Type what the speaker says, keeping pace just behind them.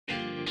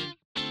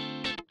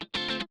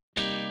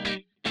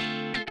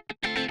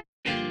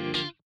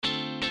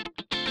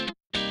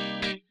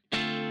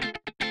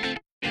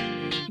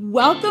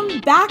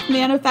Welcome back,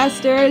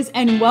 manifestors,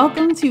 and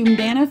welcome to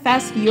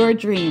Manifest Your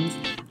Dreams.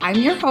 I'm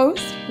your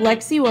host,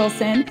 Lexi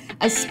Wilson,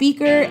 a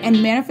speaker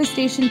and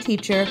manifestation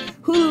teacher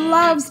who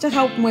loves to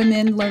help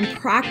women learn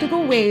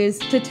practical ways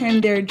to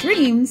turn their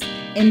dreams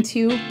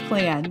into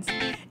plans.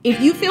 If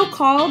you feel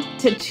called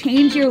to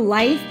change your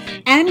life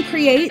and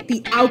create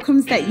the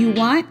outcomes that you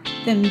want,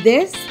 then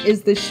this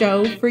is the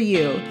show for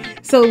you.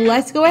 So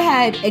let's go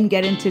ahead and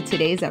get into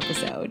today's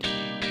episode.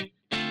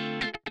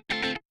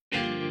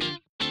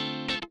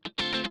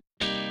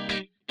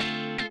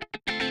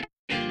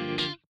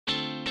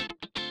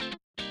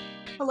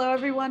 Hello,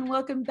 everyone.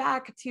 Welcome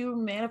back to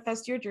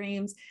Manifest Your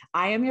Dreams.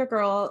 I am your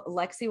girl,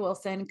 Lexi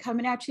Wilson,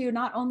 coming at you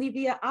not only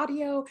via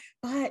audio,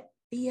 but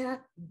via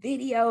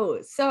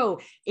video. So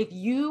if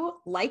you,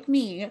 like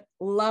me,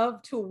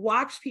 love to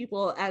watch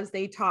people as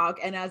they talk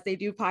and as they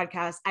do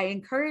podcasts, I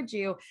encourage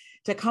you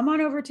to come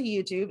on over to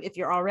YouTube. If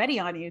you're already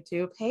on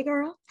YouTube, hey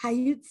girl, how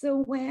you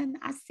doing?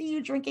 I see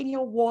you drinking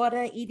your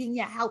water, eating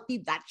your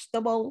healthy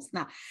vegetables.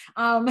 Now,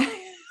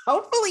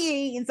 hopefully you're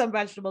eating some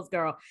vegetables,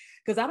 girl.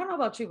 Because I don't know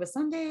about you, but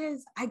some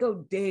days I go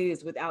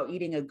days without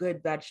eating a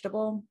good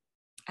vegetable.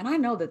 And I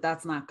know that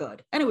that's not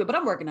good. Anyway, but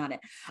I'm working on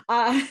it.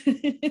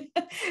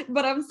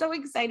 But I'm so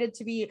excited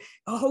to be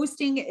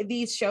hosting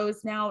these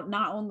shows now,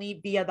 not only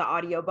via the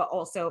audio, but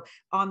also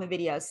on the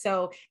video.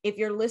 So if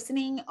you're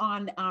listening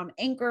on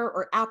Anchor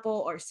or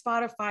Apple or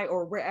Spotify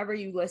or wherever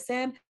you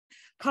listen,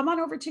 come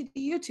on over to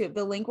the YouTube.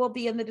 The link will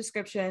be in the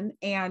description,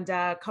 and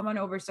come on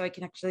over so I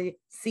can actually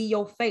see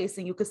your face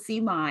and you can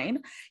see mine.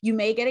 You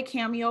may get a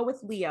cameo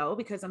with Leo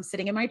because I'm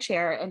sitting in my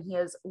chair and he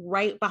is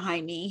right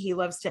behind me. He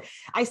loves to,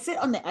 I sit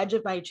on the edge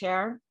of my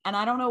chair and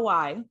I don't know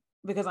why,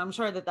 because I'm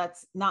sure that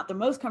that's not the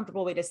most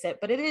comfortable way to sit,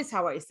 but it is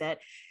how I sit.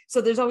 So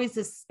there's always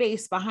this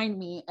space behind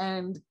me,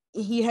 and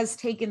he has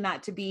taken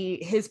that to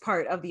be his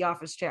part of the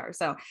office chair.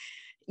 So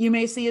you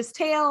may see his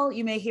tail,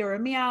 you may hear a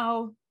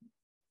meow.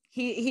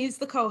 He's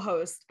the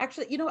co-host.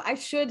 Actually, you know,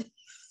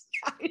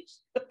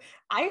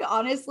 I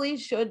honestly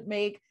should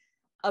make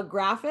a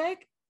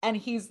graphic and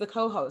he's the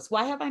co-host.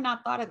 Why have I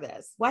not thought of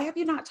this? Why have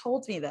you not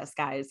told me this,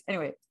 guys?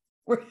 Anyway,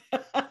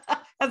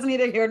 that's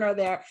neither here nor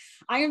there.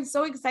 I am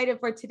so excited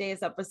for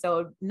today's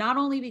episode, not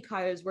only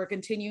because we're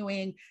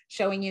continuing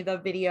showing you the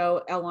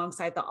video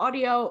alongside the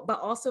audio, but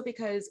also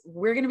because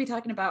we're going to be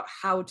talking about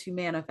how to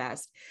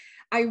manifest.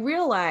 I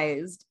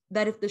realized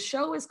that if the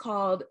show is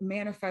called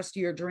Manifest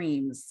Your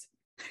Dreams,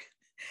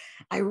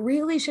 I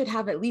really should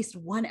have at least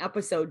one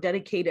episode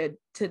dedicated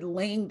to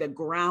laying the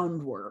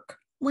groundwork,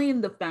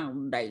 laying the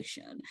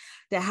foundation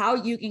to how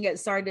you can get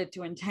started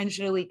to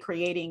intentionally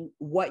creating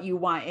what you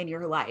want in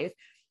your life.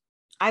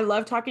 I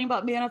love talking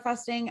about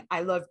manifesting.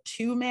 I love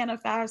to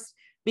manifest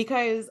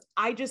because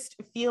I just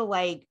feel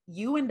like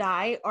you and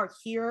I are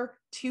here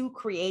to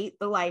create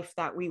the life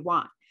that we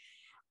want.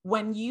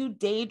 When you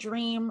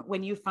daydream,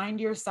 when you find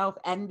yourself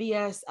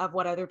envious of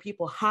what other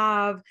people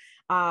have,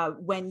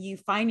 when you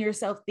find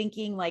yourself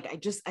thinking like, I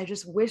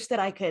just wish that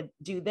I could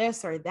do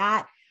this or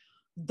that,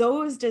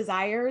 those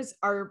desires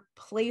are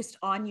placed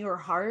on your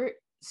heart.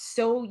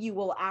 So you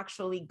will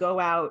actually go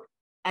out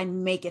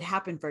and make it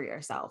happen for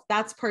yourself.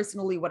 That's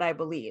personally what I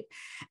believe.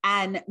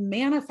 And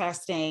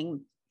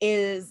manifesting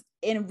is,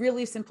 in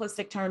really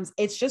simplistic terms,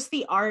 it's just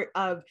the art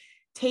of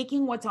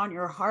taking what's on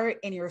your heart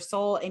and your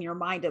soul and your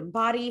mind and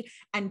body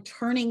and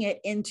turning it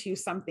into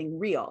something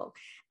real.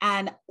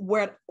 And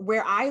where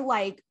I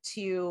like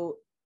to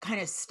kind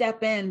of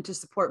step in to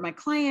support my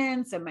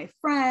clients and my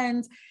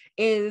friends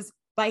is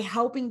by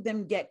helping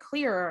them get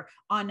clearer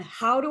on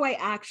how do I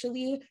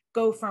actually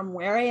go from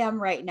where I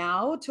am right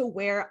now to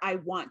where I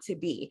want to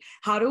be?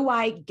 How do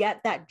I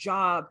get that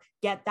job,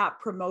 get that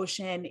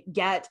promotion,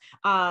 get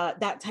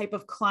that type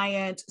of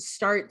client,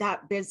 start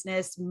that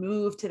business,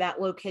 move to that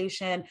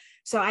location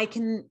so I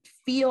can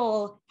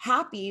feel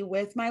happy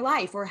with my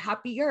life or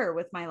happier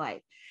with my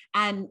life?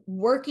 And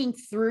working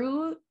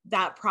through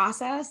that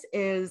process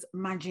is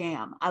my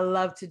jam. I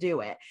love to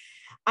do it.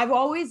 I've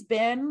always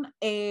been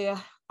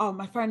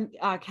my friend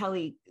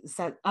Kelly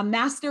said, a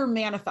master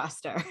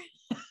manifester.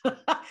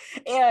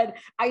 And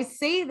I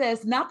say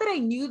this, not that I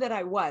knew that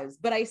I was,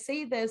 but I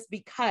say this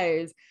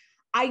because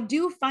I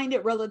do find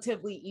it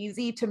relatively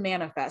easy to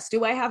manifest.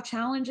 Do I have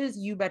challenges?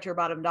 You bet your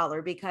bottom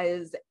dollar,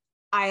 because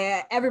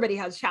everybody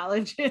has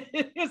challenges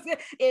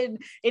in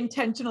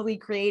intentionally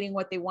creating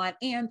what they want.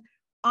 And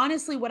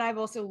honestly, what I've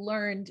also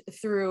learned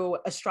through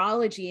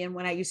astrology and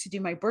when I used to do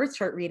my birth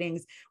chart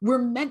readings, we're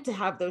meant to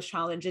have those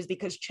challenges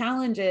because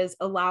challenges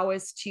allow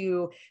us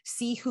to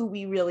see who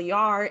we really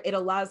are. It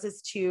allows us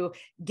to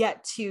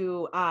get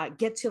to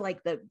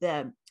like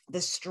the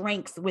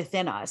strength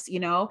within us.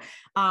 You know,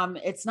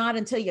 it's not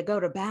until you go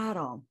to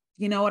battle,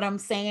 you know what I'm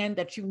saying,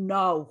 that you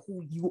know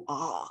who you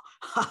are.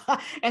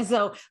 And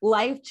so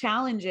life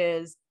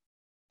challenges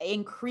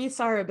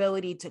increase our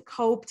ability to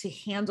cope, to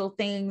handle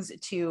things,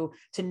 to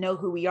know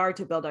who we are,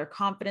 to build our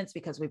confidence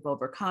because we've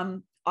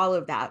overcome all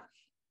of that.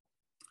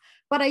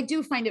 but I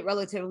do find it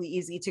relatively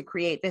easy to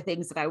create the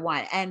things that I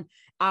want. And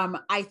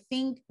I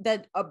think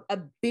that a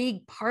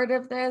big part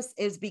of this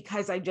is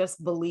because I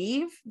just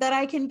believe that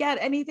I can get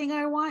anything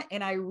I want.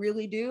 And I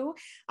really do.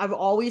 I've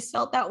always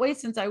felt that way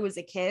since I was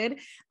a kid.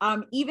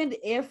 Even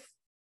if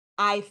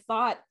I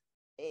thought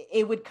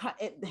it would cut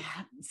it,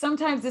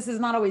 sometimes this is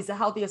not always the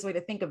healthiest way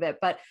to think of it,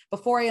 but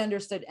before I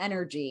understood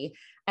energy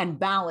and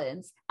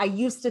balance, I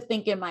used to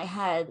think in my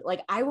head,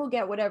 like, I will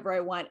get whatever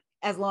I want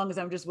as long as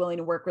I'm just willing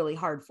to work really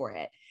hard for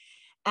it.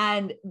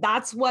 And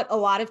that's what a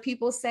lot of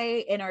people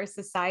say in our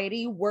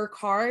society: work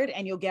hard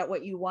and you'll get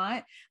what you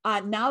want.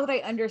 Now that I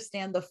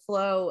understand the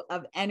flow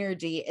of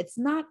energy, it's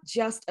not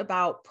just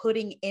about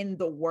putting in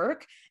the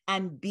work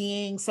and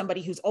being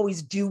somebody who's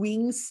always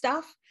doing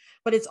stuff,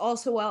 but it's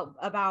also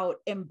about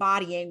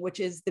embodying, which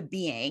is the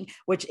being,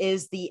 which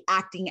is the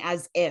acting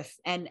as if,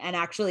 and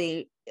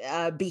actually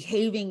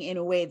behaving in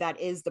a way that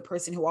is the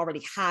person who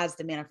already has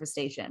the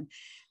manifestation.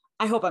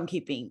 I hope I'm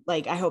keeping,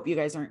 like, I hope you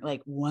guys aren't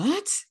like,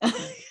 what?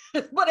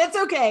 But it's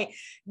okay.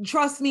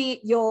 Trust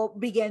me, you'll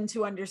begin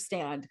to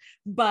understand.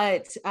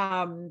 But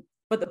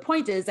the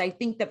point is, I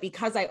think that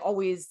because I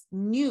always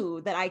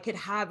knew that I could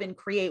have and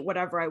create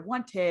whatever I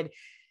wanted,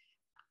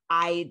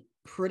 I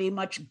pretty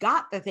much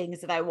got the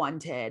things that I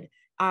wanted.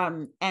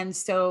 And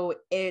so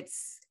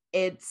it's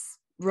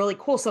really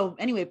cool. So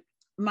anyway,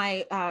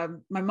 my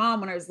mom,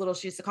 when I was little,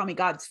 she used to call me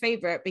God's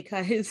favorite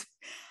because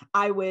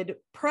I would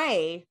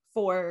pray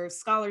for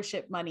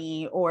scholarship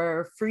money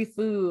or free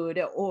food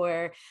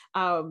or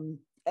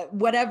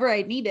whatever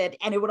I needed,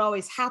 and it would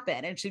always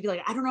happen. And she'd be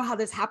like, I don't know how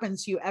this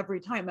happens to you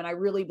every time. And I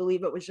really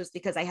believe it was just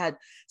because I had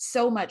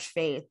so much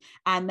faith.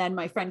 And then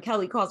my friend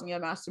Kelly calls me a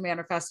master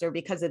manifester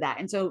because of that.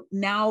 And so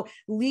now,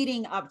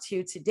 leading up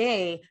to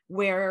today,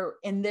 where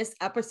in this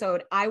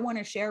episode, I want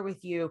to share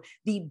with you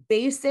the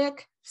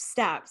basic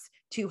steps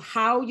to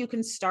how you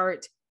can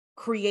start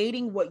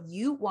creating what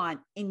you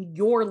want in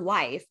your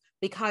life.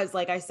 Because,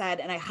 like I said,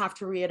 and I have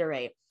to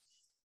reiterate,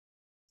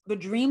 the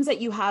dreams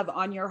that you have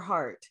on your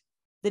heart,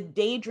 the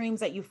daydreams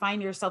that you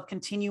find yourself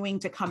continuing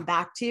to come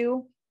back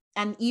to,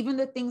 and even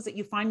the things that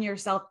you find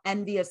yourself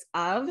envious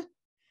of,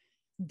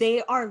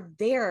 they are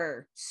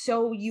there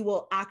so you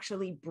will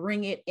actually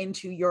bring it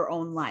into your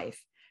own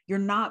life. You're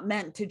not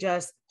meant to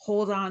just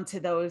hold on to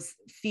those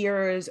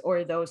fears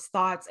or those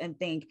thoughts and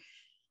think,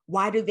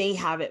 why do they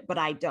have it, but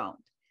I don't?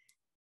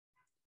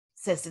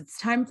 Sis, it's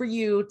time for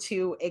you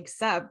to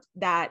accept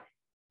that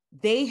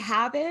they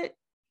have it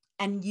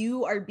and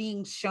you are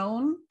being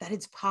shown that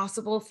it's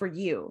possible for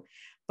you.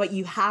 But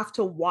you have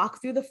to walk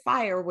through the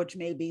fire, which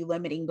may be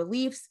limiting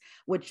beliefs,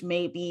 which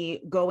may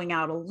be going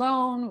out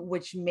alone,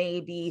 which may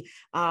be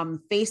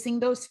facing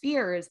those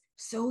fears,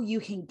 so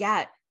you can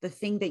get the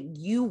thing that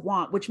you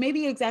want, which may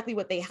be exactly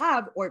what they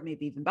have, or it may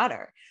be even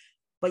better.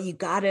 But you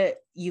gotta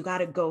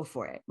go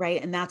for it,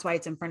 right? And that's why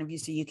it's in front of you,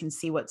 so you can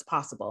see what's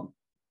possible.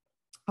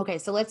 Okay,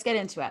 so let's get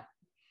into it.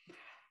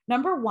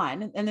 Number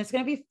one, and there's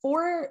going to be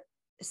 4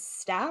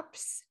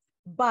 steps,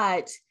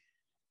 but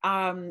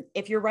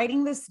if you're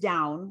writing this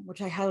down,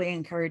 which I highly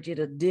encourage you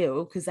to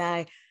do, because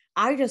I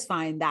just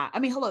find that, I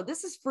mean, hello,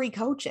 this is free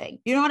coaching.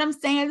 You know what I'm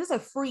saying? This is a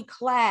free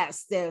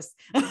class.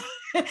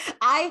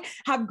 I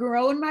have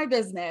grown my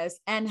business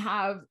and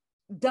have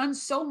done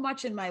so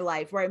much in my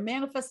life where I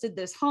manifested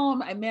this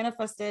home. I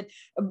manifested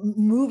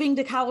moving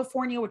to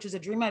California, which is a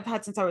dream I've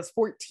had since I was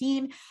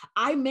 14.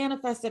 I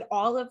manifested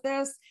all of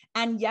this.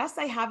 And yes,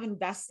 I have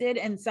invested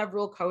in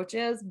several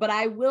coaches, but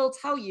I will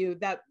tell you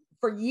that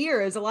for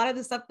years, a lot of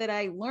the stuff that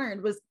I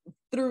learned was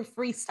through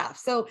free stuff.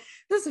 So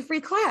this is a free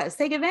class.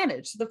 Take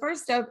advantage. So the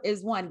first step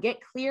is 1,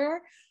 get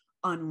clear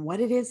on what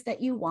it is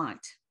that you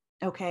want.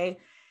 Okay.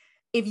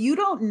 If you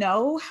don't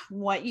know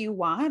what you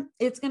want,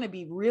 it's going to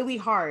be really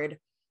hard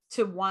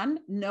to, 1,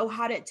 know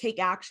how to take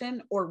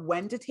action or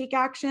when to take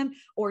action,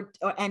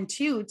 and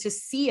 2, to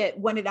see it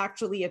when it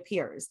actually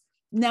appears.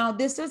 Now,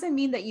 this doesn't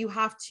mean that you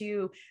have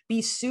to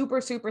be super,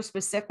 super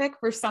specific.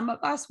 For some of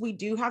us, we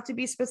do have to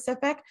be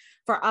specific.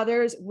 For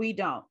others, we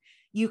don't.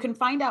 You can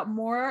find out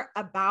more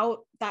about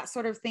that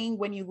sort of thing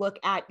when you look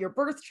at your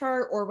birth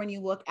chart or when you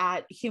look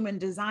at human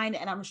design.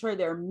 And I'm sure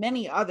there are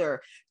many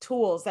other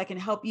tools that can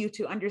help you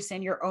to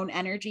understand your own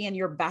energy and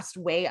your best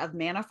way of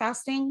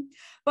manifesting.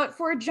 But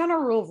for a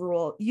general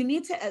rule, you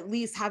need to at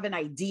least have an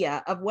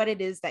idea of what it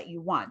is that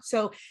you want.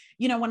 So,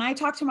 when I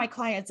talk to my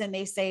clients and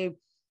they say,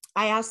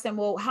 I ask them,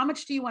 well, how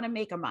much do you want to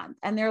make a month?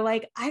 And they're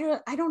like, I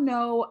don't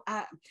know.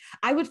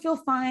 I would feel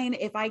fine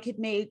if I could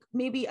make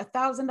maybe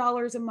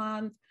 $1,000 a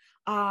month.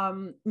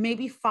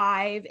 Maybe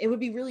 5. It would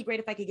be really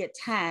great if I could get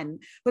 10,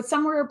 but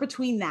somewhere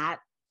between that.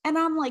 And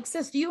I'm like,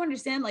 sis, do you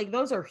understand? Like,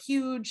 those are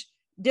huge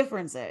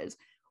differences.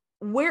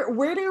 Where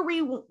do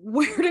we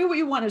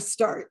want to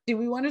start? Do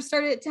we want to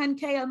start at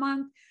 10K a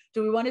month?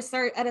 Do we want to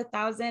start at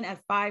 1,000,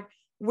 at 5?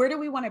 Where do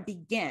we want to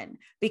begin?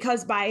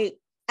 Because by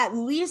at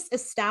least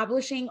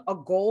establishing a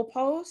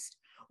goalpost,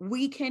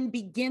 we can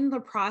begin the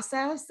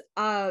process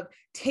of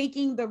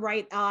taking the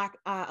right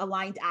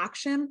aligned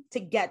action to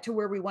get to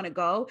where we want to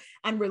go,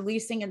 and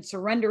releasing and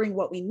surrendering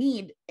what we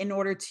need in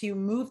order to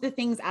move the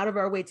things out of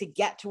our way to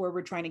get to where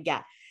we're trying to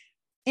get.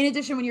 In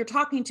addition, when you're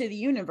talking to the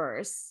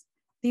universe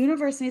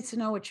needs to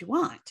know what you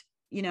want,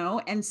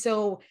 and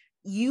so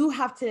you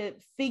have to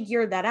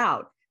figure that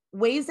out.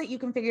 Ways that you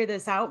can figure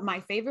this out, my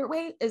favorite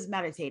way is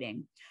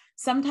meditating.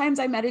 Sometimes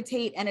I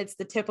meditate and it's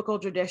the typical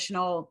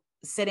traditional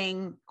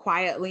sitting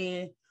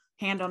quietly,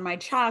 hand on my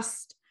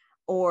chest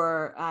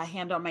or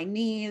hand on my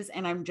knees,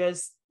 and I'm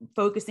just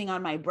focusing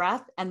on my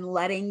breath and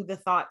letting the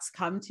thoughts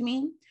come to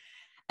me.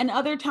 And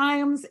other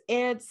times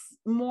it's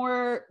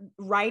more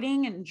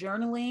writing and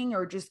journaling,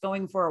 or just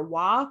going for a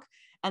walk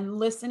and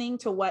listening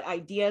to what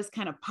ideas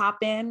kind of pop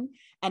in.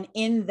 And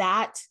in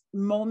that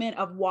moment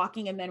of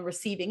walking and then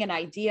receiving an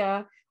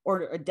idea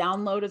or a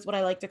download is what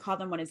I like to call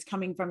them, when it's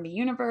coming from the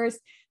universe,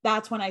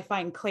 that's when I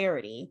find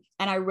clarity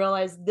and I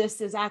realize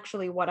this is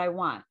actually what I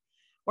want.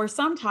 Or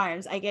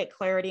sometimes I get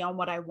clarity on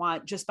what I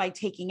want just by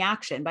taking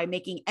action, by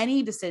making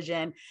any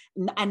decision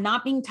and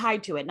not being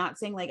tied to it, not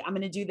saying like, I'm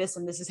going to do this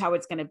and this is how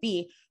it's going to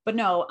be, but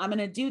no, I'm going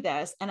to do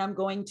this and I'm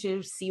going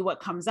to see what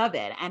comes of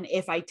it. And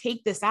if I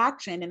take this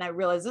action and I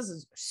realize this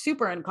is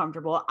super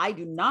uncomfortable, I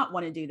do not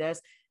want to do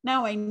this,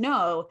 now I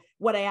know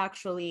what I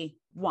actually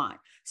want.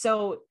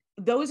 So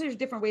those are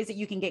different ways that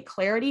you can get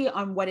clarity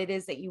on what it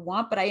is that you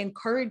want, but I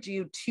encourage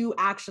you to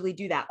actually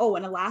do that. Oh,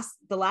 and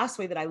the last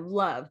way that I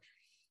love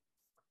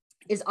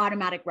is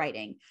automatic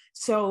writing.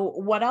 So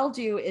what I'll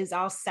do is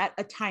I'll set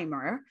a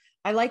timer.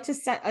 I like to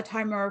set a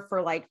timer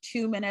for like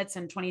 2 minutes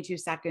and 22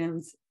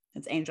 seconds.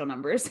 It's angel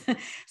numbers.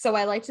 So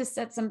I like to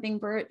set something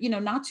for,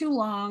 not too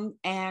long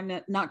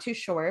and not too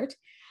short.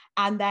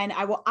 And then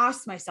I will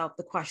ask myself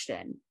the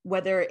question,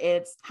 whether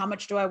it's how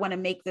much do I want to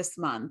make this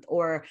month,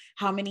 or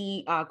how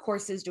many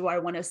courses do I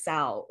want to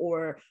sell,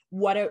 or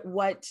what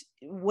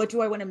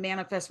do I want to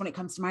manifest when it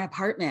comes to my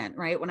apartment,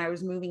 right? When I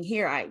was moving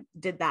here, I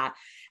did that.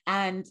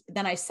 And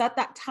then I set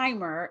that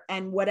timer,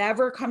 and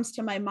whatever comes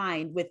to my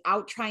mind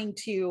without trying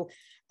to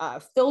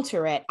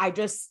filter it, I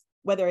just,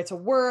 whether it's a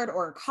word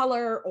or a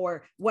color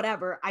or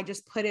whatever, I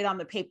just put it on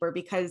the paper,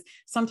 because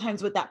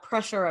sometimes with that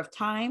pressure of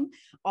time,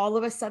 all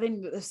of a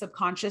sudden the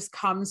subconscious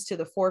comes to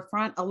the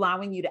forefront,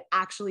 allowing you to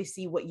actually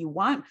see what you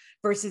want,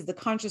 versus the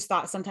conscious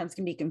thought sometimes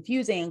can be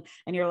confusing.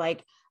 And you're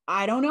like,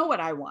 I don't know what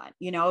I want.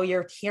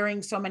 You're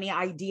hearing so many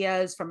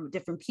ideas from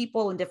different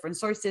people and different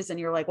sources. And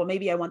you're like, well,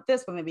 maybe I want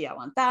this, but maybe I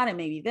want that. And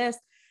maybe this.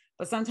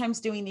 But sometimes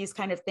doing these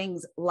kind of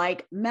things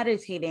like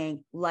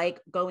meditating,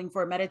 like going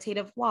for a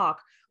meditative walk,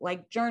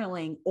 like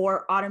journaling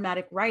or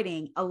automatic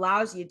writing,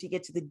 allows you to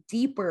get to the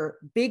deeper,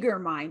 bigger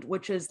mind,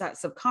 which is that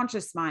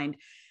subconscious mind.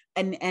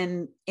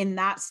 And in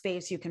that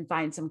space, you can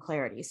find some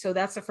clarity. So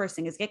that's the first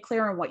thing, is get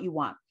clear on what you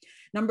want.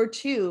 Number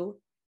 2,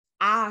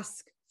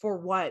 ask for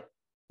what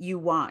you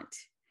want.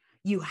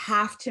 You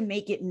have to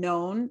make it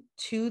known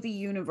to the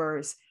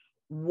universe.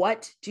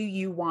 What do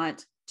you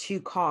want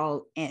to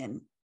call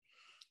in?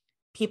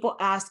 People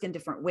ask in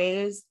different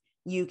ways.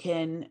 You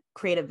can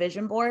create a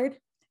vision board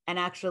and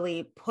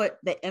actually put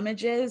the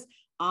images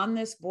on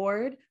this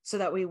board, so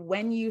that way,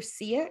 when you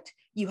see it,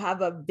 you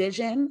have a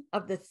vision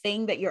of the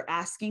thing that you're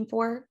asking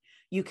for.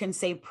 You can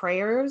say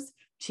prayers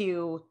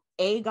to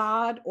a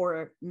God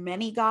or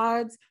many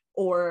gods,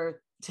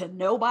 or to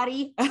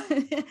nobody.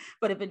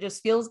 But if it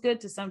just feels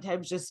good to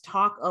sometimes just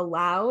talk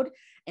aloud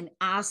and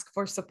ask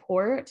for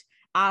support,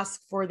 ask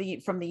for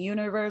from the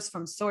universe,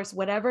 from source,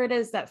 whatever it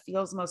is that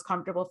feels most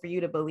comfortable for you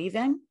to believe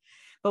in.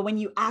 But when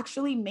you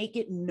actually make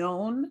it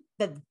known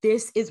that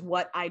this is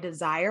what I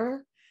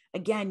desire,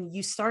 again,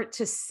 you start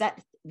to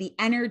set the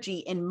energy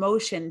in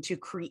motion to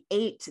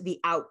create the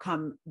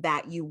outcome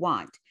that you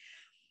want.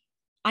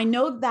 I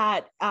know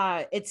that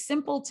it's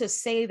simple to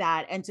say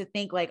that and to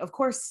think like, of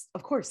course,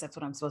 that's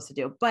what I'm supposed to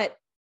do. But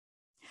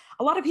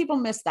a lot of people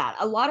miss that.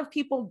 A lot of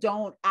people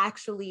don't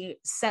actually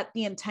set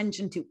the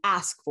intention to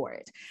ask for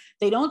it.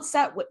 They don't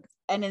set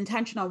an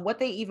intention on what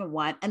they even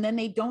want. And then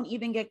they don't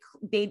even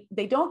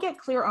they don't get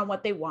clear on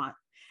what they want.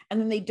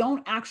 And then they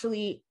don't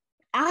actually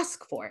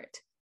ask for it.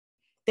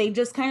 They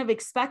just kind of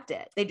expect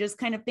it. They just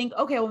kind of think,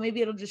 okay, well,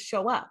 maybe it'll just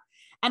show up.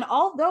 And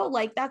although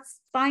like, that's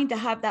fine to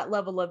have that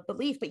level of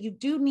belief, but you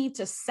do need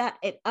to set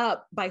it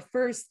up by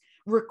first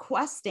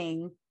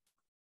requesting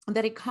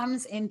that it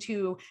comes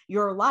into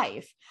your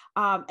life,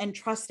 and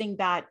trusting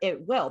that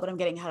it will, but I'm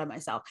getting ahead of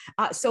myself.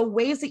 So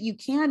ways that you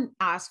can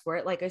ask for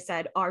it, like I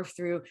said, are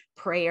through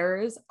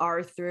prayers,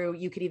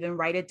 you could even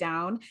write it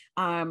down.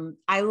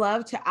 I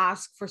love to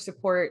ask for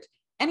support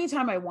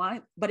anytime I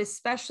want, but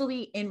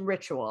especially in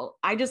ritual.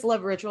 I just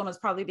love ritual, and it's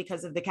probably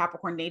because of the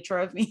Capricorn nature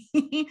of me,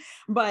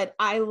 but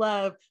I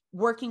love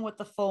working with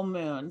the full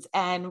moons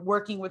and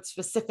working with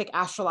specific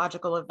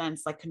astrological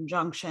events like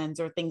conjunctions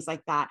or things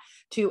like that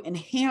to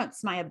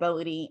enhance my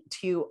ability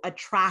to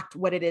attract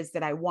what it is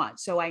that I want.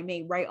 So I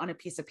may write on a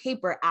piece of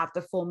paper at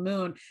the full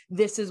moon,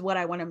 this is what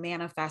I want to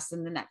manifest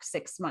in the next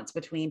 6 months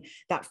between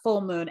that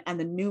full moon and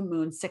the new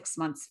moon 6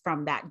 months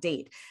from that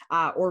date,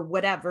 or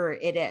whatever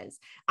it is.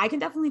 I can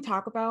definitely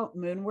talk about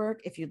moon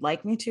work if you'd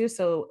like me to.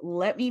 So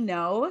let me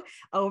know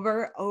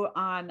over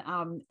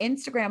on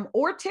Instagram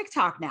or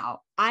TikTok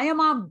now. I am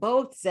on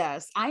both,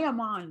 sis. I am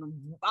on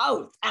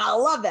both. And I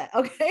love it.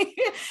 Okay.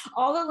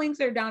 All the links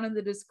are down in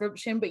the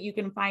description, but you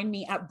can find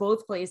me at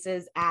both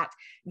places at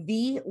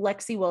the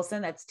Lexi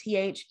Wilson. That's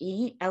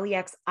TheLexi.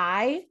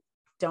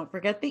 Don't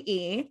forget the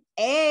E.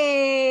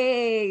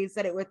 Hey,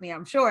 said it with me,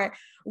 I'm sure.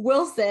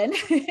 Wilson.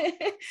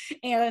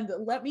 And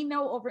let me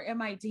know over in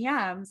my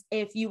DMs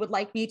if you would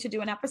like me to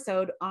do an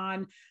episode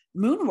on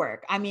moon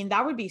work. I mean,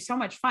 that would be so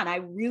much fun. I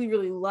really,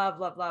 really love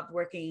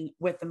working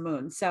with the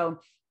moon. So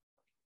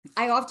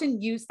I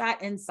often use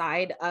that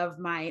inside of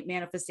my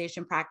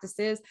manifestation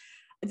practices.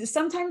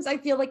 Sometimes I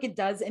feel like it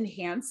does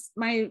enhance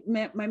my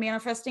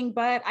manifesting,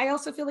 but I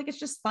also feel like it's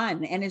just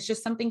fun and it's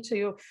just something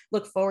to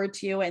look forward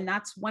to. And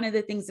that's one of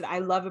the things that I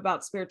love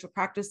about spiritual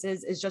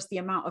practices is just the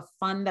amount of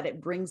fun that it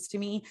brings to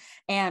me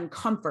and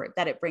comfort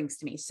that it brings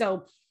to me.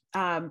 So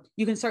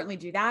you can certainly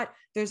do that.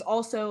 There's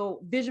also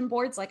vision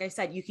boards. Like I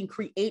said, you can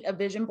create a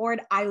vision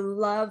board. I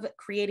love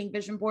creating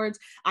vision boards.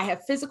 I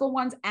have physical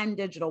ones and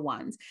digital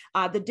ones.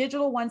 The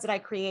digital ones that I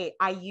create,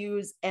 I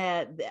use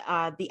the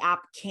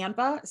app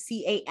Canva,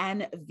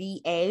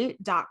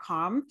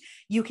 Canva.com.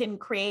 You can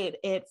create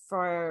it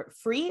for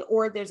free,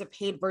 or there's a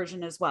paid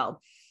version as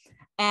well.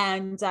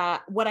 And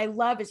what I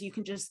love is you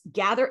can just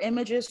gather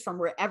images from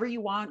wherever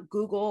you want,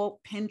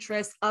 Google,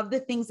 Pinterest, of the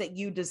things that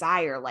you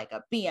desire, like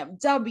a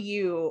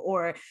BMW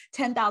or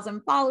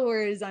 10,000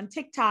 followers on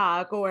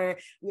TikTok, or,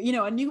 you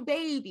know, a new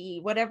baby,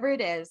 whatever it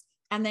is.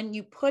 And then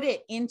you put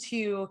it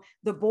into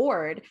the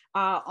board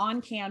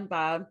on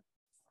Canva.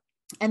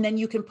 And then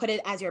you can put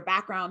it as your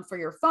background for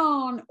your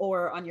phone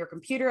or on your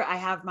computer. I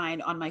have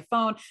mine on my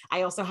phone.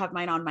 I also have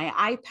mine on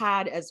my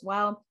iPad as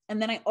well.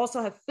 And then I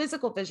also have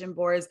physical vision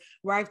boards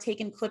where I've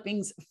taken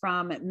clippings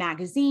from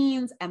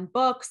magazines and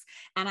books,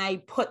 and I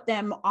put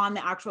them on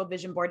the actual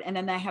vision board. And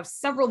then I have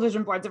several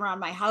vision boards around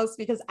my house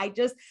because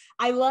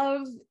I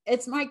love,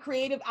 it's my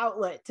creative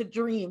outlet to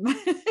dream.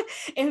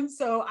 And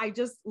so I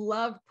just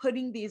love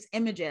putting these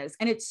images.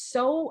 And it's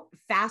so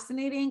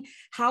fascinating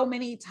how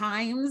many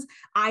times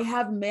I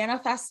have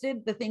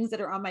manifested the things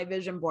that are on my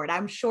vision board.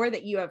 I'm sure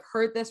that you have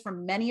heard this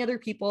from many other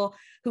people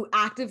who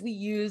actively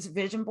use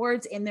vision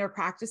boards in their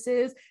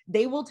practices.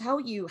 They will tell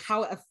you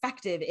how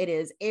effective it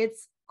is.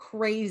 It's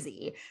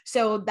crazy.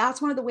 So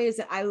that's one of the ways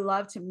that I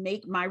love to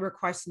make my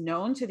request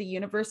known to the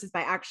universe, is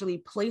by actually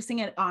placing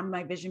it on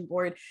my vision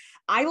board.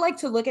 I like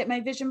to look at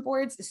my vision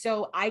boards,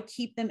 so I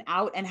keep them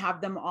out and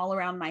have them all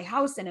around my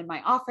house and in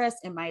my office,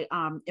 in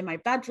my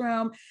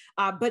bedroom.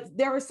 But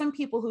there are some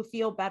people who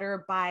feel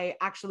better by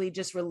actually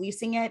just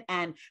releasing it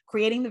and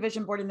creating the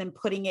vision board and then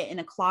putting it in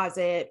a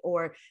closet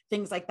or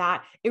things like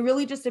that. It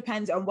really just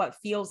depends on what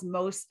feels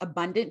most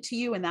abundant to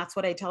you. And that's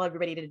what I tell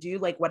everybody to do.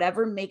 Like,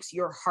 whatever makes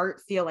your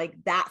heart feel like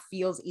that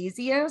feels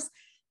easiest,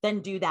 then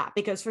do that.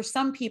 Because for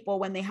some people,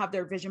 when they have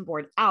their vision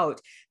board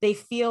out, they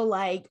feel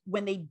like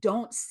when they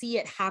don't see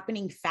it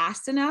happening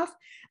fast enough,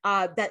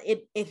 that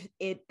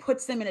it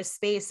puts them in a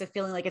space of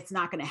feeling like it's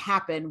not going to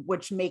happen,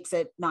 which makes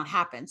it not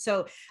happen.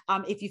 So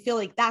if you feel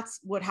like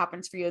that's what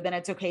happens for you, then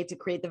it's okay to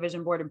create the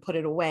vision board and put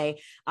it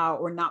away,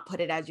 or not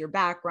put it as your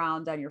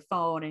background on your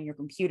phone and your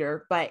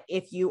computer. But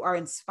if you are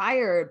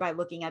inspired by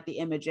looking at the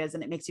images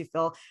and it makes you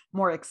feel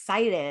more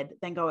excited,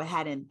 then go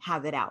ahead and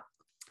have it out.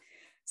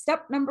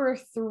 Step number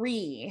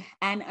 3,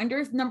 and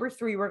under number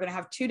 3, we're going to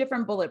have 2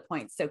 different bullet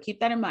points. So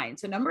keep that in mind.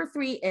 So number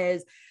 3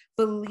 is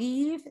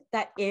believe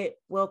that it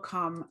will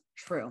come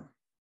true.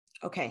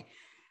 Okay.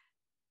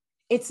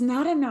 It's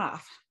not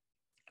enough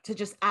to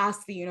just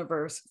ask the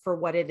universe for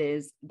what it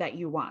is that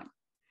you want.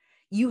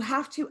 You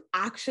have to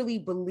actually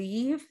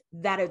believe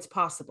that it's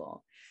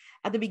possible.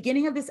 At the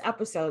beginning of this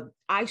episode,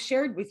 I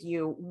shared with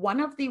you one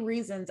of the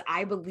reasons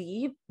I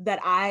believe that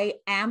I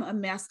am a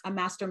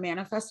master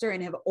manifester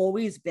and have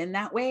always been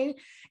that way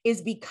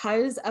is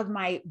because of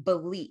my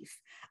belief.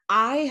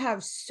 I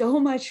have so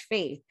much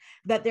faith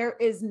that there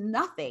is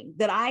nothing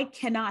that I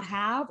cannot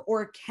have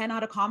or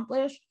cannot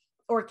accomplish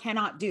or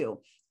cannot do.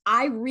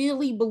 I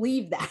really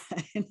believe that.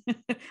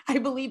 I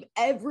believe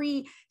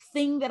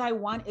everything that I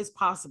want is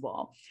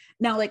possible.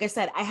 Now, like I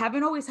said, I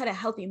haven't always had a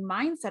healthy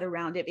mindset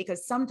around it,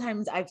 because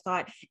sometimes I've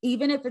thought,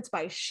 even if it's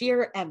by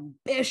sheer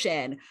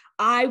ambition,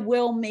 I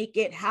will make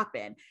it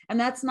happen. And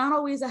that's not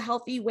always a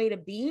healthy way to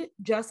be,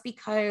 just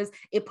because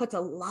it puts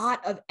a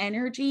lot of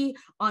energy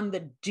on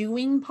the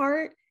doing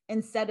part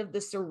instead of the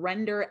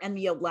surrender and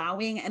the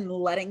allowing and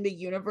letting the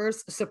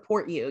universe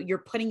support you. You're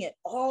putting it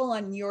all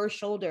on your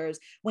shoulders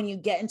when you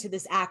get into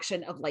this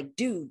action of like,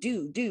 do,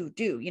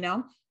 you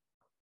know?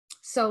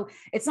 So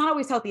it's not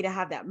always healthy to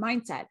have that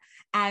mindset.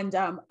 And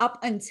up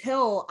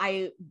until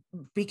I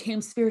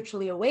became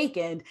spiritually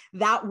awakened,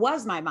 that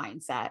was my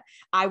mindset.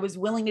 I was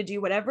willing to do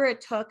whatever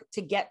it took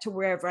to get to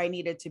wherever I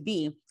needed to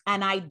be.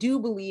 And I do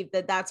believe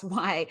that that's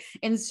why,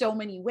 in so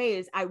many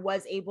ways, I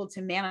was able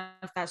to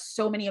manifest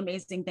so many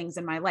amazing things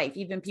in my life.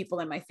 Even people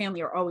in my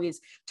family are always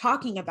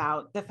talking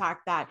about the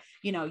fact that,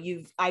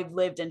 I've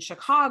lived in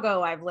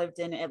Chicago, I've lived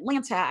in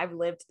Atlanta, I've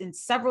lived in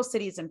several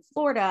cities in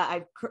Florida,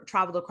 I've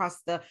traveled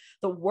across the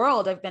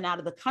world, I've been out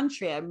of the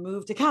country, I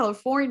moved to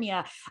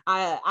California.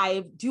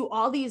 I do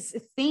all these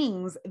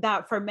things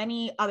that for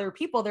many other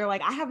people, they're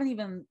like, I haven't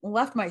even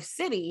left my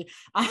city.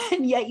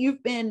 And yet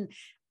you've been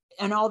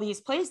in all these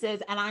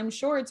places. And I'm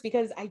sure it's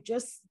because I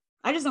just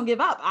don't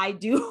give up. I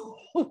do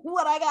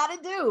what I got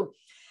to do.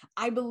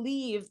 I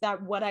believe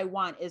that what I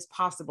want is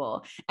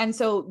possible. And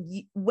so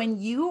when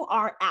you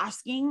are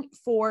asking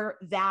for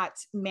that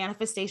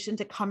manifestation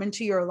to come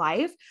into your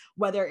life,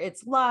 whether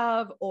it's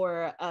love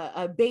or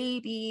a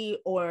baby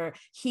or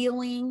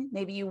healing,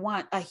 maybe you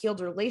want a healed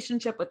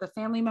relationship with a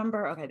family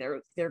member. Okay,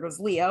 there goes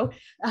Leo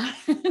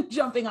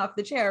jumping off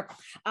the chair.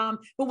 But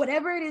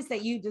whatever it is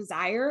that you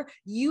desire,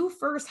 you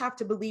first have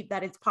to believe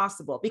that it's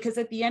possible. Because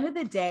at the end of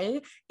the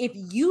day, if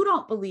you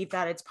don't believe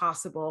that it's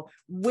possible,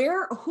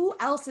 who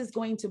else is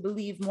going to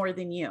believe more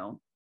than you?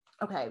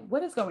 Okay,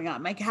 what is going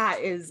on? My cat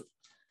is,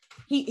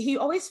 he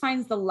always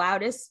finds the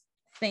loudest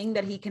thing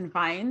that he can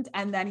find.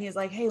 And then he's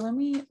like, hey, let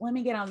me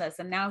get on this.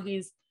 And now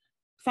he's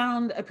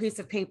found a piece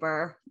of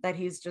paper that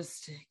he's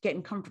just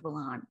getting comfortable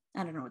on.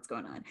 I don't know what's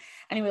going on.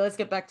 Anyway, let's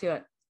get back to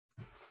it.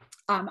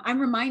 I'm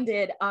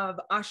reminded of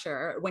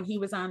Usher when he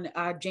was on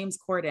James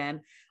Corden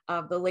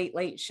of the Late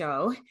Late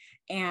Show.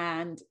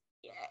 And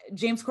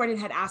James Corden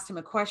had asked him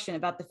a question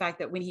about the fact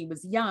that when he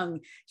was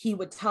young, he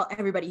would tell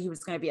everybody he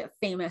was going to be a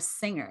famous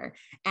singer,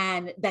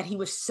 and that he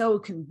was so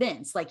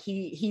convinced, like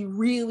he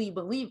really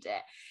believed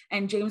it.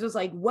 And James was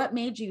like, what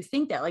made you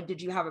think that? Like, did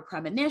you have a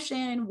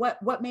premonition?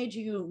 What made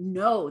you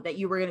know that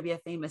you were going to be a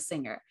famous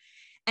singer?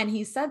 And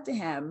he said to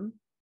him,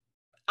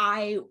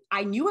 I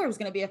knew I was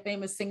going to be a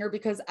famous singer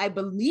because I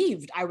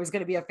believed I was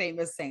going to be a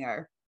famous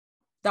singer.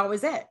 That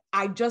was it.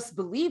 I just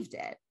believed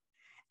it.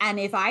 And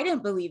if I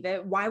didn't believe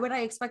it, why would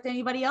I expect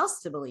anybody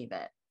else to believe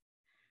it?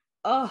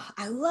 Oh,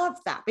 I love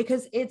that,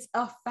 because it's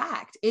a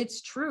fact.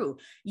 It's true.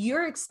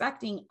 You're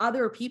expecting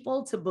other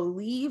people to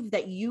believe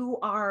that you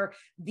are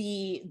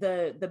the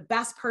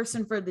best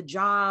person for the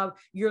job.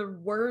 You're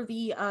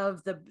worthy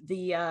of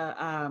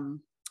the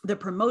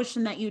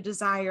promotion that you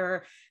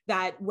desire,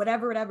 that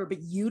whatever,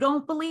 but you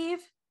don't believe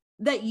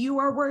that you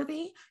are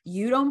worthy.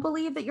 You don't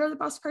believe that you're the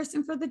best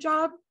person for the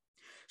job.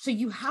 So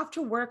you have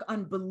to work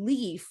on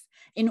belief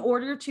in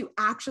order to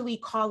actually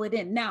call it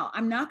in. Now,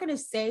 I'm not going to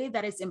say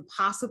that it's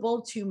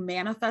impossible to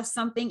manifest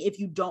something if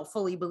you don't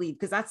fully believe,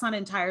 because that's not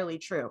entirely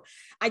true.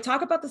 I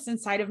talk about this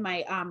inside of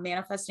my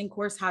manifesting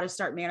course, How to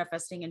Start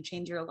Manifesting and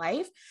Change Your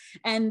Life.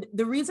 And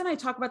the reason I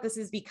talk about this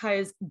is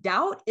because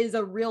doubt is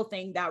a real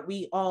thing that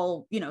we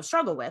all,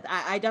 struggle with.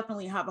 I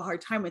definitely have a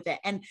hard time with it.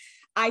 And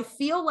I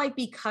feel like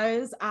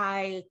because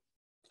I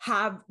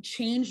have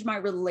changed my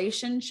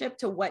relationship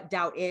to what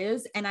doubt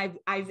is, and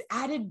I've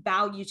added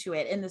value to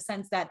it in the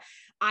sense that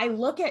I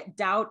look at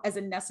doubt as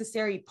a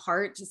necessary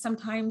part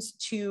sometimes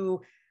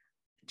to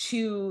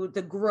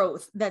the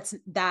growth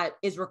that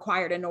is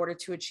required in order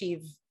to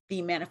achieve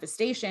the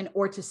manifestation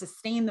or to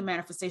sustain the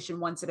manifestation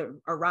once it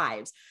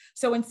arrives.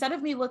 So instead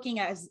of me looking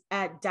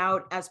at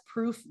doubt as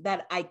proof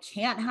that I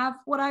can't have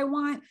what I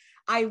want,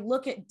 I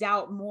look at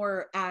doubt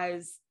more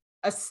as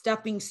a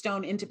stepping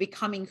stone into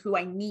becoming who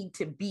I need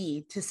to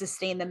be to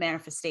sustain the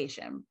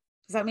manifestation.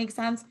 Does that make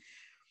sense?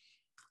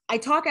 I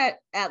talk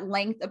at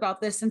length about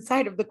this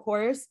inside of the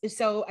course.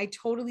 So I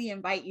totally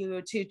invite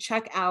you to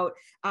check out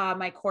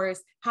my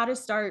course, I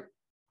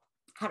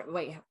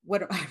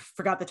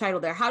forgot the title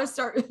there, How to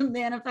Start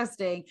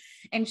Manifesting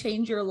and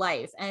Change Your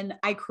Life. And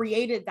I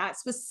created that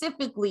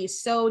specifically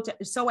so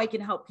I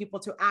can help people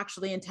to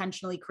actually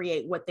intentionally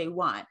create what they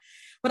want.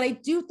 But I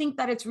do think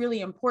that it's really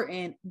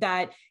important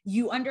that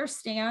you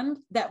understand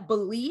that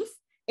belief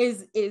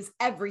is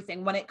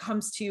everything when it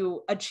comes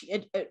to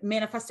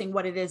manifesting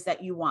what it is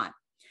that you want.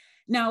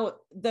 Now,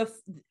 the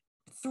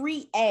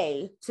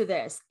 3A to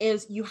this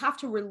is you have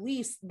to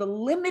release the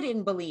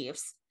limiting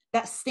beliefs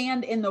that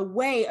stand in the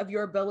way of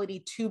your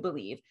ability to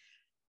believe.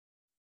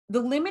 The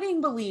limiting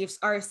beliefs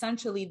are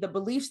essentially the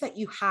beliefs that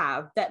you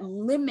have that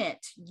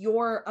limit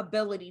your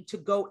ability to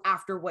go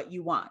after what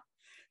you want.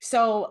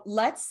 So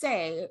let's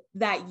say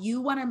that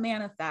you want to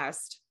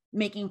manifest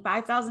making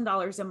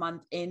 $5,000 a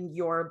month in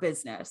your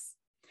business,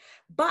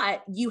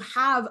 but you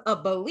have a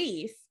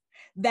belief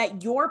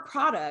that your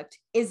product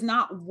is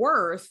not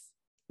worth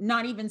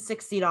not even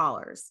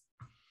 $60.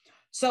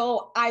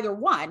 So either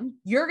one,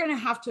 you're going to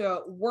have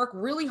to work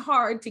really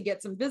hard to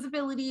get some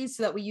visibility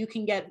so that way you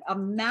can get a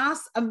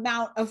mass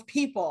amount of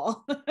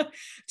people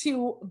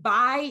to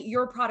buy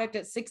your product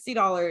at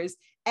 $60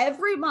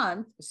 every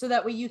month so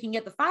that way you can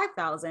get the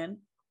 5,000,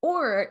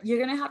 or you're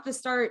going to have to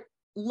start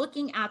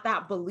looking at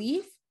that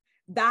belief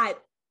that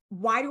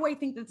why do I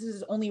think that this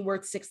is only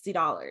worth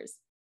 $60?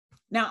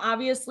 Now,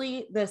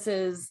 obviously this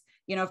is,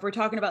 if we're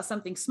talking about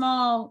something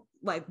small,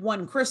 like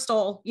one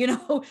crystal,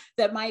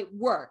 that might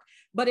work.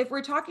 But if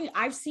we're talking,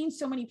 I've seen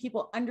so many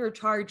people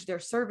undercharge their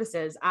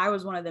services. I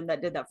was one of them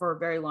that did that for a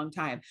very long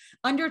time,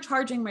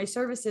 undercharging my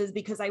services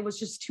because I was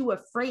just too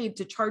afraid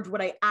to charge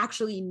what I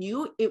actually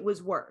knew it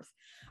was worth.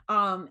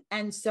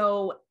 And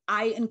so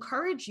I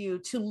encourage you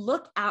to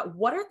look at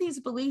what are these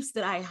beliefs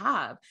that I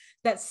have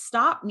that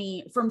stop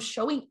me from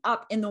showing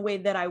up in the way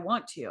that I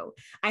want to.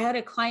 I had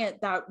a client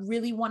that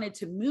really wanted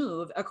to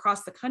move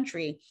across the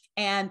country.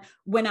 And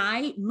when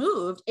I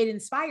moved, it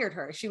inspired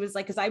her. She was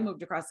like, because I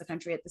moved across the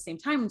country at the same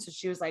time. And so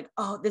she was like,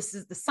 oh, this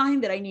is the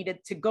sign that I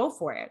needed to go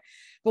for it.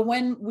 But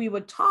when we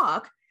would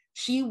talk,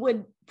 she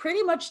would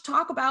pretty much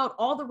talk about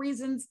all the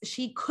reasons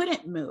she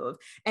couldn't move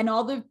and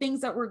all the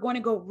things that were going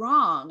to go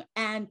wrong.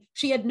 And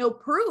she had no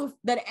proof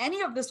that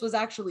any of this was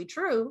actually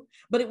true,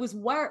 but it was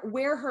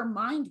where her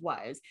mind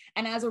was.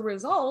 And as a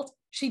result,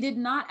 she did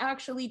not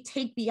actually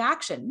take the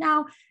action.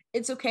 Now,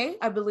 it's okay.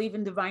 I believe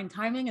in divine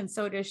timing, and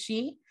so does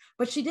she,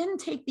 but she didn't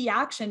take the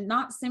action,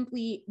 not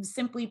simply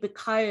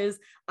because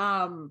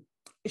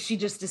she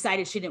just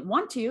decided she didn't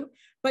want to,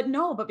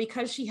 but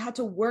because she had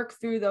to work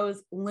through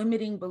those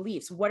limiting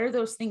beliefs. What are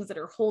those things that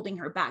are holding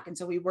her back? And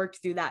so we worked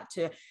through that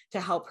to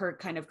help her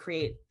kind of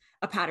create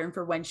a pattern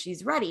for when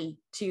she's ready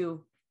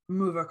to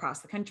move across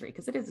the country,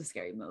 because it is a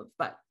scary move,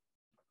 but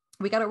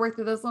we got to work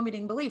through those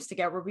limiting beliefs to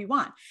get where we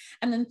want.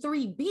 And then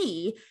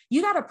 3B,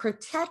 you got to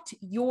protect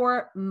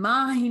your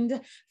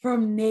mind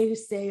from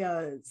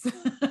naysayers.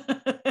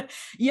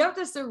 You have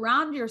to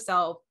surround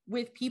yourself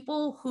with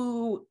people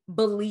who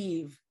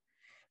believe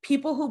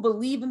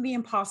in the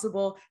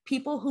impossible,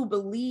 people who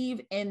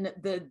believe in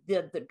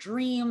the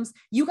dreams.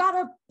 You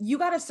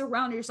gotta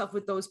surround yourself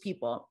with those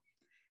people.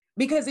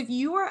 Because if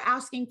you are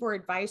asking for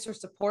advice or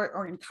support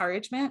or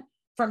encouragement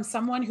from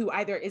someone who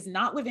either is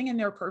not living in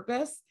their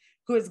purpose,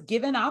 who has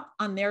given up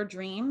on their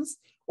dreams,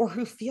 or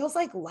who feels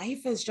like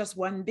life is just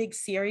one big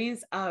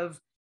series of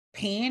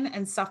pain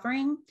and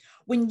suffering,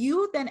 when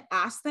you then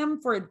ask them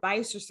for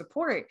advice or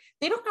support,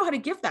 they don't know how to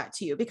give that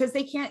to you because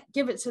they can't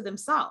give it to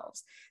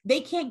themselves. They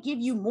can't give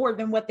you more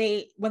than what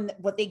they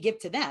give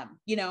to them,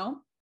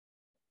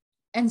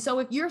 And so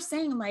if you're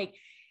saying like,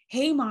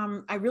 hey,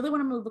 mom, I really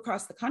want to move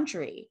across the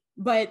country,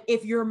 but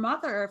if your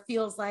mother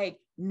feels like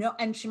no,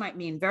 and she might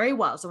mean very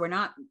well, so we're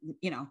not,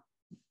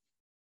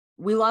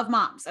 we love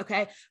moms.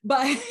 Okay.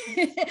 But,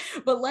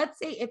 but let's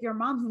say if your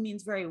mom, who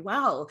means very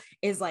well,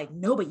 is like,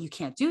 no, but you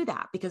can't do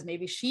that because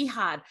maybe she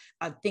had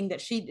a thing that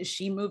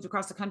she moved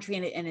across the country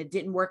and it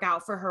didn't work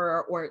out for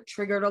her, or it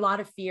triggered a lot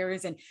of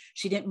fears and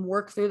she didn't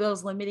work through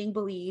those limiting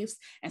beliefs.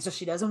 And so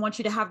she doesn't want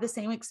you to have the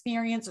same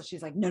experience. So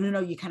she's like, no,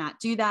 you cannot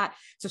do that.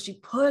 So she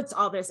puts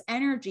all this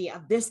energy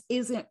of this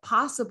isn't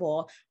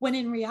possible, when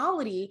in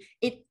reality,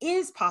 it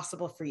is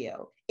possible for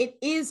you. It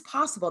is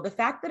possible. The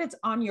fact that it's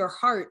on your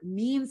heart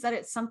means that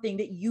it's something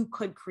that you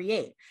could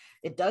create.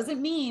 It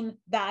doesn't mean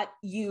that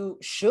you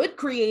should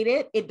create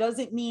it. It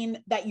doesn't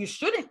mean that you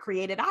shouldn't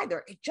create it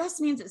either. It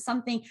just means it's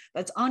something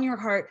that's on your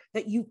heart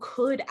that you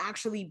could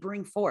actually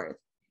bring forth.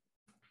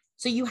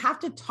 So you have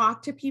to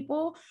talk to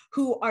people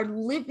who are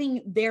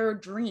living their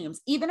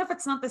dreams, even if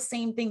it's not the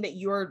same thing that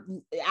you're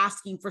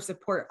asking for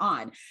support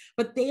on,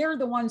 but they are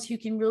the ones who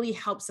can really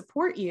help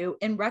support you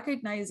in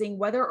recognizing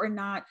whether or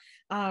not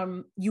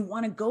you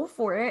want to go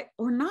for it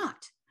or not.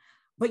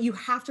 But you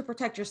have to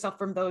protect yourself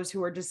from those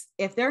who are just,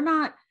 if they're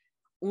not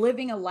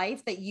living a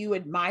life that you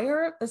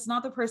admire, that's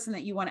not the person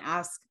that you want to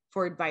ask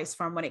for advice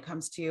from when it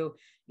comes to,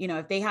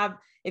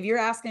 if you're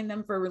asking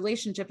them for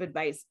relationship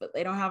advice, but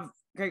they don't have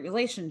great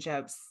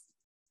relationships,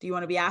 do you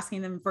want to be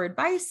asking them for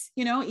advice,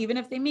 even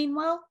if they mean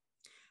well?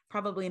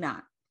 Probably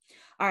not.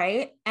 All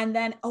right. And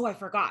then, I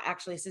forgot,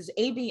 actually, this is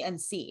A, B, and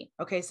C.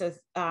 Okay. So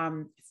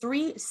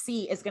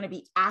 3C is going to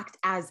be act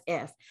as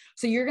if.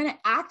 So you're going to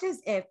act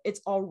as if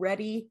it's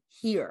already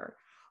here.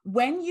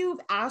 When you've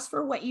asked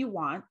for what you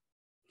want,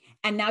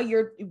 and now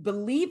you're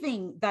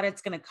believing that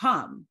it's going to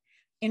come,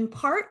 in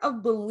part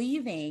of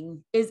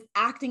believing is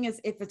acting as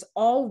if it's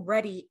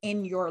already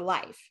in your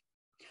life.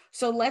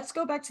 So let's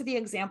go back to the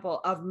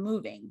example of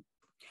moving.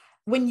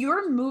 When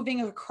you're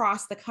moving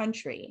across the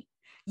country,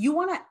 you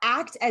want to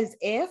act as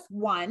if,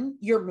 one,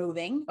 you're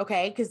moving,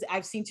 okay? Because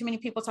I've seen too many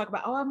people talk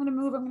about, I'm going to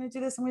move, I'm going to do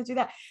this, I'm going to do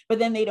that. But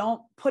then they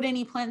don't put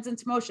any plans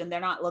into motion. They're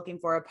not looking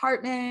for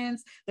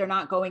apartments. They're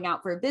not going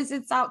out for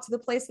visits out to the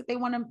place that they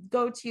want to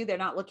go to. They're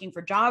not looking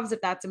for jobs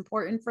if that's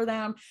important for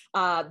them.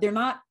 They're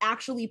not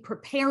actually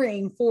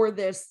preparing for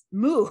this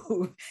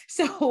move.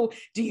 So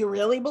do you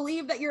really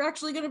believe that you're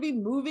actually going to be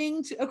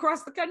moving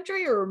across the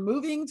country or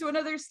moving to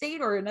another state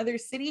or another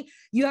city?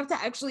 You have to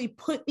actually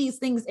put these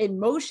things in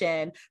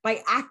motion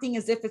by acting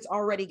as if it's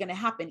already going to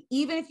happen,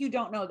 even if you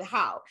don't know the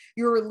how.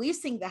 You're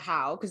releasing the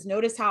how, because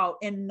notice how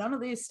in none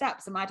of these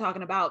steps am I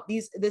talking about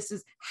this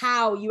is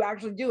how you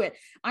actually do it.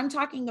 I'm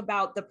talking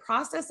about the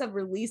process of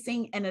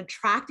releasing and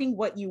attracting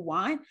what you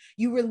want.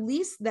 You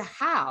release the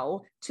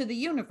how to the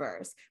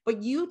universe.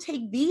 But you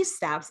take these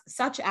steps,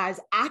 such as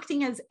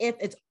acting as if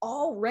it's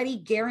already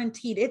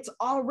guaranteed, it's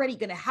already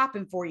going to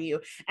happen for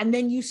you. And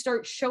then you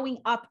start showing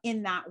up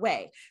in that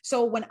way.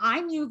 So when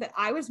I knew that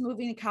I was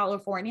moving to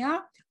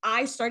California,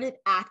 I started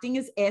acting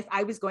as if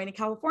I was going to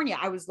California.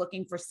 I was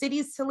looking for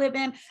cities to live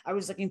in. I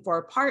was looking for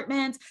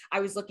apartments.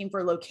 I was looking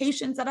for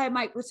locations that I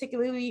might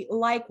particularly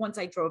like once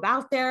I drove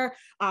out there.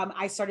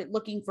 I started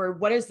looking for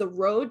what is the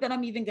road that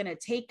I'm even going to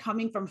take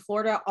coming from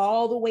Florida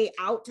all the way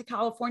out to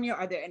California.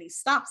 Are there any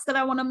stops that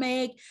I want to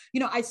make?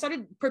 I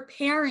started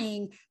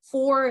preparing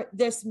for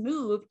this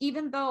move,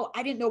 even though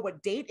I didn't know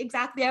what date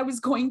exactly I was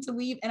going to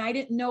leave. And I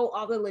didn't know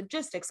all the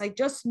logistics. I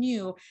just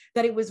knew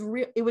that it was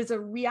a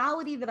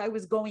reality that I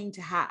was going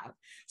to have.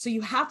 So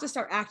you have to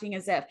start acting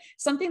as if.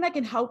 Something that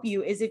can help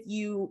you is if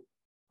you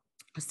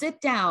sit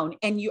down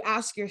and you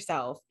ask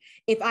yourself,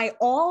 if I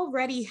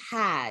already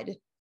had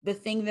the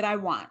thing that I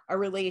want, a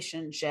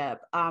relationship,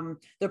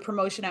 the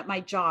promotion at my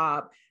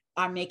job,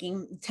 I'm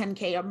making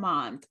 10K a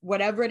month,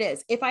 whatever it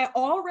is. If I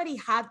already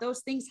had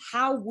those things,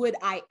 how would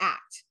I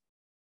act?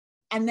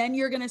 And then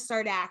you're going to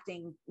start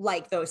acting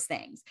like those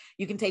things.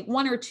 You can take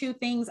one or two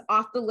things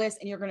off the list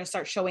and you're going to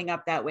start showing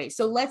up that way.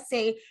 So let's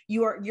say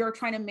you're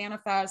trying to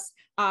manifest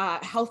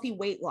healthy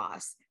weight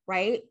loss,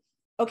 right?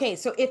 Okay,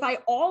 so if I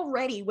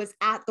already was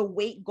at the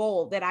weight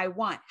goal that I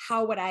want,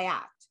 how would I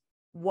act?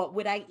 What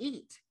would I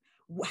eat?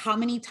 How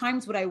many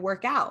times would I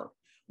work out?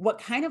 What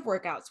kind of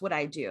workouts would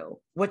I do?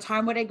 What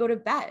time would I go to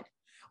bed?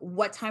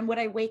 What time would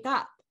I wake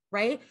up?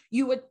 Right?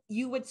 You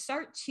would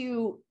start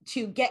to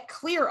get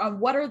clear on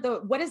what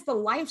is the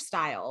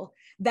lifestyle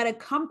that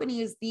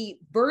accompanies the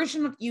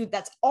version of you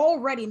that's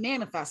already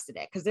manifested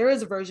it. Because there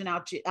is a version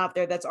out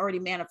there that's already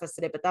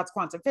manifested it, but that's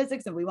quantum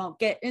physics, and we won't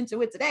get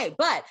into it today.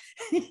 But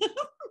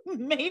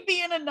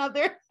maybe in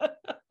another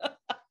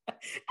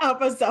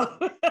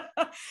episode.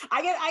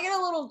 I get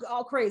a little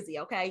all crazy.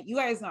 Okay. You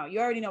guys know,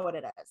 you already know what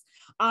it is.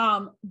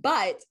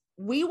 But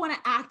we want to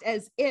act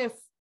as if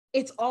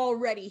it's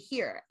already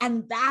here.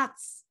 And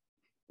that's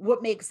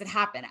what makes it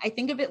happen. I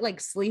think of it like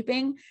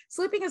sleeping.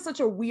 Sleeping is such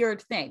a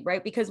weird thing,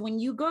 right? Because when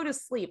you go to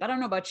sleep, I don't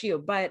know about you,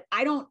 but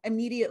I don't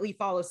immediately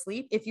fall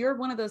asleep. If you're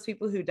one of those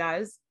people who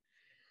does,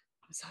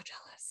 I'm so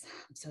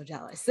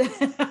jealous.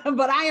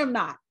 But I am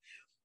not.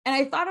 And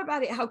I thought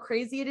about it, how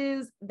crazy it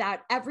is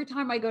that every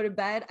time I go to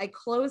bed, I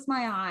close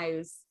my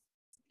eyes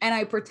and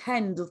I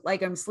pretend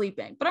like I'm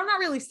sleeping, but I'm not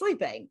really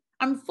sleeping.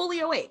 I'm fully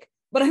awake,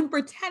 but I'm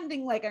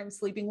pretending like I'm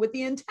sleeping with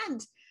the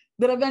intent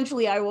that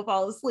eventually I will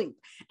fall asleep.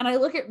 And I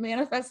look at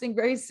manifesting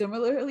very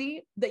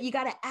similarly, that you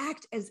got to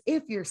act as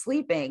if you're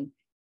sleeping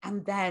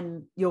and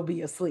then you'll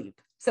be asleep.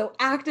 So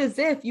act as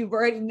if you've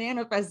already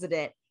manifested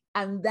it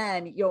and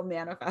then you'll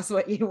manifest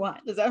what you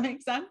want. Does that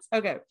make sense?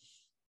 Okay.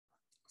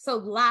 So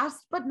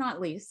last but not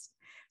least,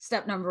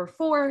 step number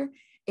 4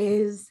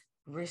 is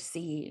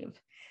receive.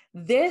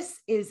 This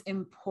is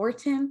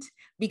important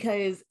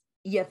because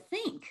you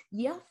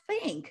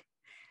think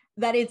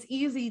that it's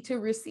easy to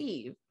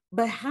receive.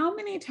 But how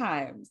many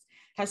times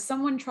has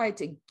someone tried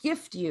to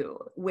gift you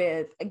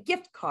with a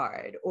gift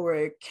card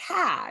or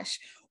cash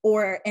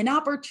or an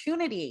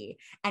opportunity?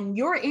 And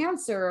your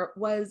answer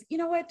was, you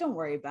know what? Don't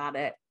worry about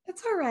it.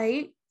 It's all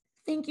right.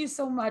 Thank you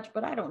so much,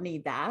 but I don't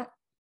need that.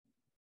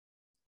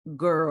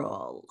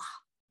 Girl,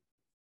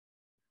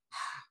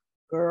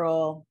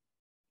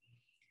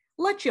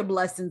 let your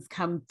blessings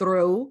come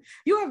through.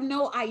 You have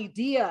no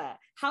idea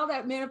how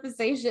that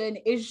manifestation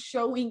is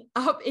showing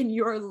up in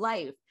your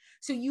life.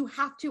 So you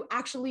have to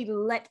actually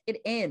let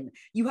it in.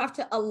 You have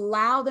to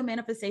allow the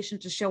manifestation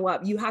to show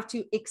up. You have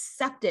to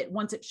accept it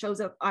once it shows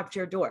up at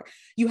your door.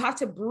 You have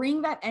to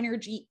bring that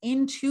energy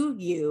into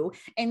you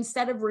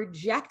instead of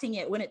rejecting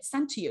it when it's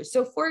sent to you.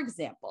 So for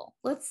example,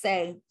 let's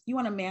say you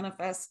want to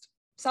manifest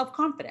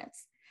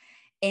self-confidence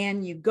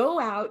and you go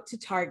out to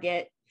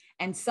Target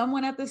and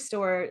someone at the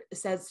store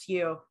says to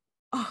you,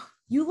 "Oh,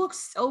 you look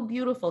so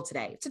beautiful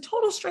today." It's a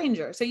total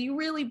stranger. So you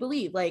really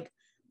believe like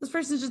this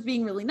person's just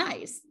being really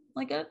nice.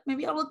 Like,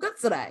 maybe I look good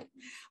today.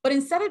 But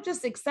instead of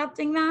just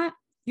accepting that,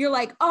 you're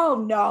like,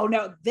 "Oh, no,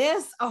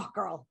 oh,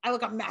 girl, I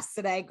look a mess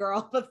today,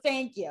 girl, but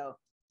thank you."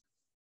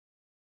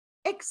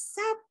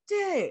 Accept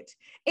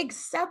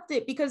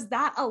it, because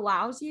that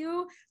allows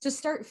you to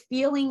start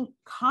feeling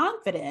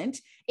confident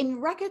in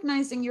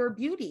recognizing your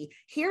beauty.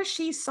 He or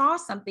she saw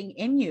something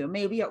in you.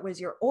 Maybe it was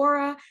your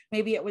aura,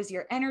 maybe it was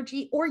your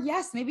energy, or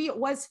yes, maybe it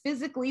was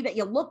physically that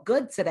you look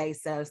good today,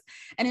 sis.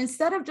 And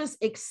instead of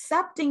just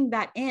accepting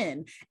that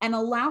in and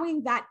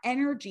allowing that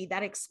energy,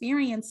 that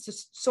experience to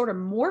sort of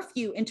morph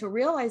you into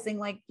realizing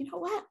like, you know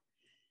what,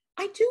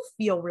 I do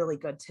feel really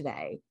good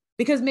today.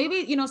 Because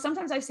maybe,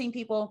 sometimes I've seen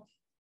people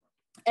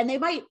and they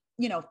might,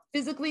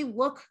 physically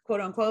look,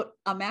 quote unquote,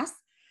 a mess,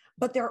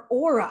 but their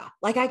aura,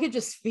 like I could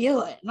just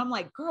feel it. And I'm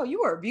like, girl,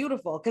 you are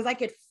beautiful. Cause I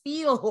could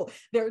feel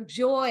their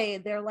joy.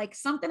 They're like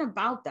something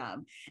about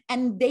them.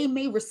 And they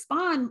may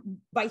respond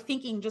by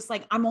thinking just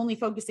like, I'm only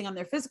focusing on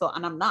their physical,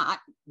 and I'm not,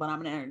 but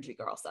I'm an energy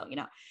girl. So,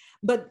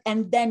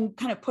 and then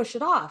kind of push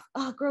it off.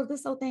 "Oh, girl,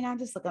 this whole thing, I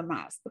just look a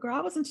mess." But girl,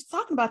 I wasn't just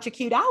talking about your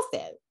cute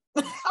outfit.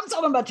 I'm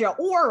talking about your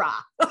aura.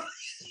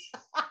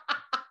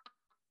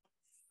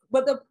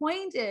 But the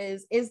point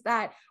is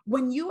that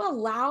when you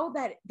allow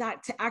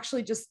that to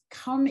actually just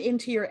come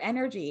into your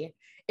energy,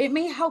 it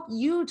may help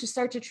you to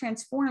start to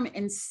transform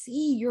and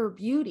see your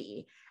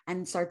beauty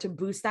and start to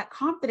boost that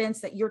confidence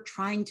that you're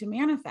trying to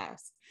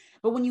manifest.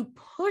 But when you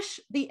push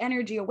the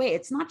energy away,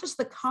 it's not just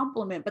the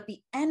compliment, but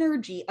the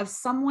energy of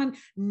someone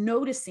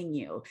noticing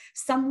you,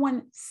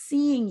 someone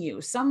seeing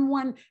you,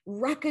 someone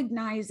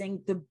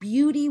recognizing the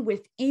beauty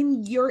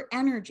within your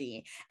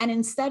energy. And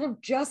instead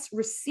of just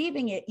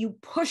receiving it, you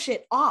push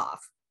it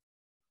off.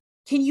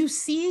 Can you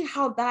see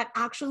how that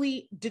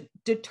actually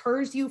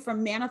deters you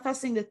from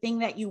manifesting the thing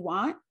that you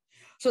want?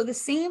 So the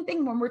same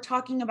thing when we're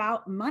talking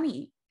about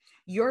money.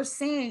 You're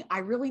saying, I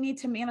really need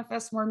to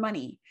manifest more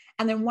money.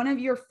 And then one of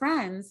your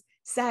friends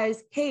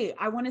says, hey,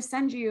 I want to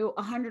send you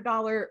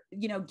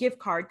 $100, gift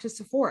card to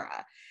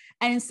Sephora.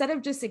 And instead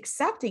of just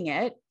accepting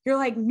it, you're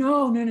like,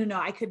 no,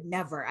 I could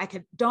never,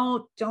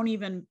 don't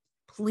even,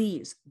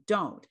 please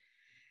don't.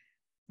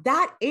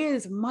 That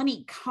is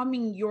money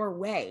coming your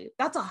way.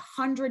 That's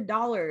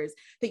 $100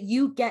 that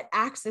you get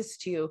access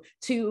to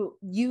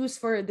use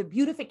for the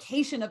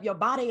beautification of your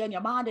body and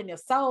your mind and your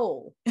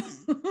soul.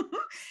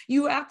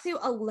 You have to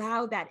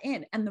allow that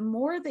in. And the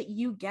more that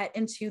you get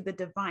into the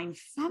divine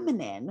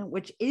feminine,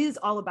 which is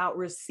all about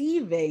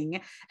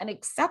receiving and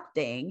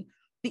accepting,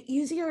 the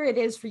easier it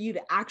is for you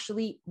to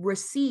actually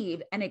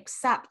receive and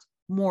accept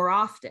more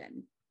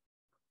often.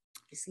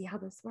 You see how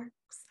this works?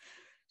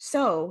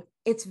 So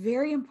it's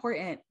very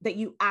important that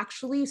you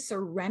actually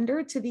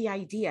surrender to the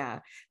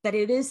idea that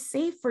it is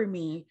safe for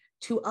me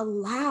to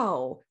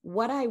allow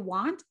what I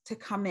want to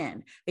come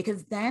in,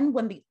 because then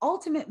when the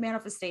ultimate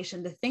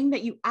manifestation, the thing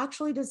that you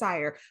actually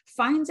desire,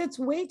 finds its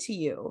way to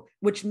you,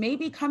 which may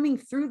be coming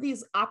through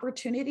these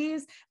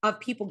opportunities of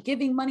people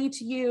giving money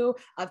to you,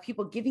 of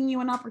people giving you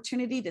an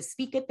opportunity to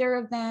speak at their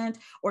event,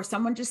 or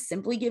someone just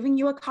simply giving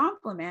you a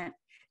compliment,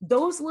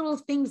 those little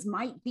things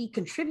might be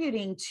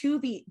contributing to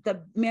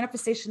the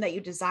manifestation that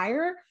you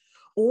desire,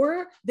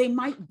 or they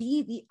might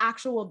be the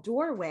actual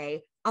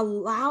doorway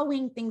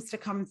allowing things to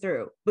come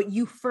through. But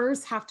you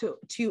first have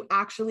to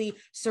actually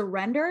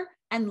surrender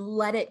and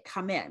let it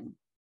come in.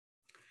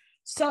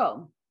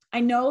 So I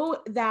know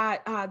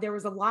that there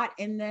was a lot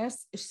in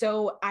this,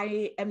 so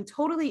I am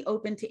totally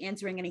open to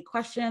answering any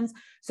questions.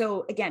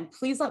 So again,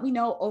 please let me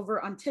know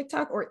over on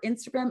TikTok or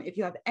Instagram if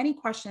you have any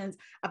questions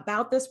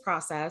about this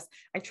process.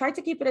 I tried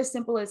to keep it as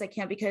simple as I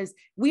can because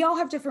we all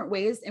have different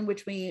ways in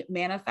which we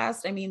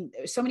manifest. I mean,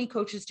 so many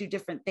coaches do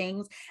different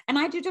things, and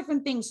I do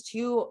different things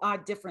too,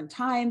 different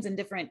times and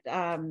different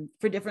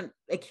for different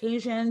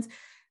occasions.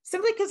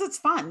 Simply because it's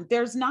fun.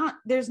 There's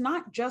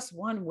not just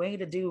one way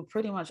to do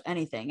pretty much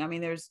anything. I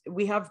mean,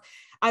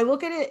 I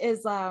look at it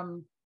as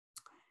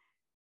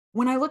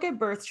when I look at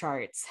birth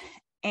charts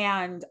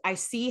and I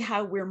see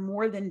how we're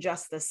more than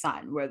just the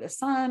sun. We're the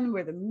sun,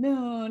 we're the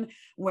moon,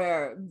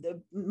 we're the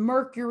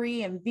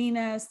Mercury and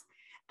Venus.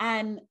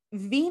 And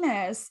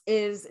Venus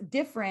is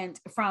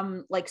different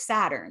from like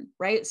Saturn,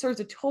 right? So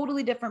it's a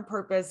totally different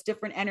purpose,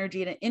 different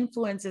energy, and it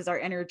influences our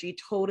energy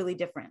totally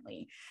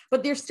differently,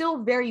 but they're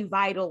still very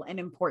vital and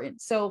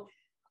important. So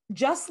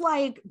just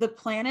like the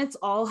planets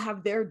all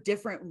have their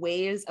different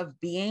ways of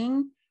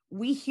being,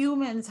 we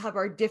humans have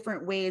our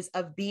different ways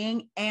of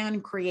being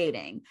and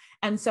creating.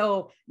 And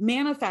so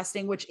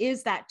manifesting, which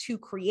is that to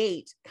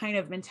create kind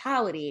of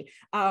mentality,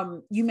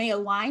 you may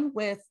align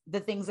with the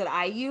things that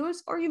I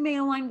use, or you may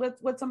align with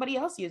what somebody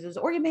else uses,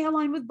 or you may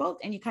align with both,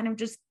 and you kind of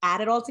just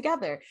add it all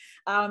together.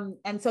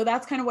 And so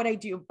that's kind of what I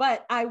do.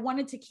 But I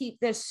wanted to keep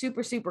this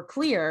super, super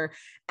clear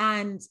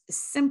and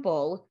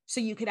simple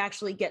so you could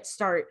actually get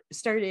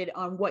started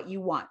on what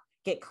you want.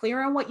 Get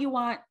clear on what you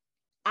want,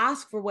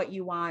 ask for what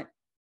you want,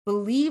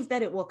 believe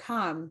that it will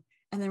come,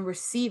 and then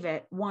receive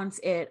it once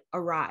it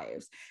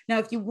arrives. Now,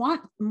 if you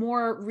want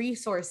more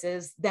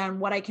resources than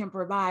what I can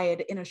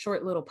provide in a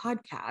short little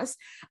podcast,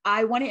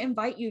 I want to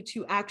invite you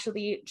to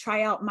actually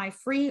try out my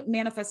free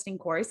manifesting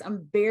course.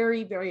 I'm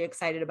very, very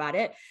excited about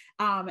it.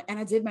 And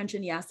I did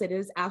mention, yes, it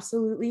is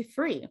absolutely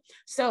free.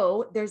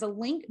 So there's a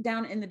link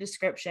down in the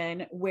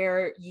description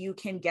where you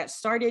can get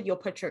started. You'll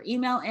put your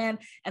email in,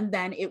 and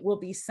then it will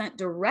be sent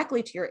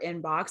directly to your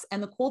inbox.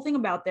 And the cool thing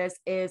about this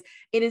is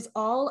it is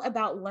all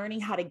about learning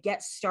how to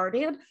get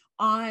started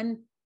on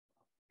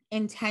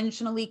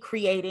intentionally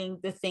creating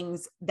the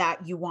things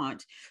that you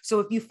want. So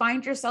if you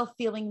find yourself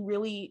feeling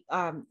really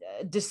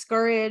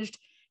discouraged,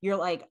 you're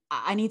like,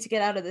 I need to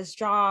get out of this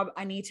job,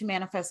 I need to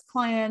manifest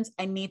clients,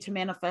 I need to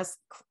manifest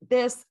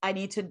this, I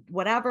need to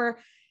whatever,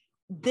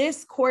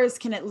 this course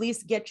can at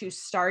least get you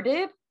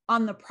started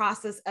on the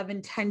process of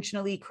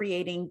intentionally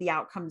creating the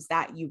outcomes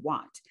that you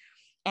want.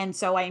 And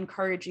so I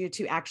encourage you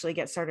to actually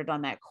get started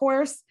on that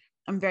course.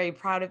 I'm very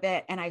proud of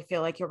it, and I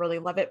feel like you'll really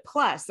love it.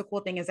 Plus, the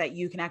cool thing is that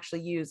you can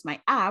actually use my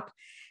app,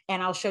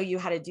 and I'll show you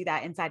how to do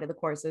that inside of the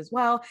course as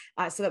well,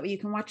 so that way you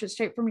can watch it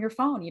straight from your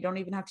phone. You don't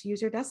even have to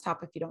use your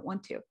desktop if you don't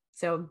want to.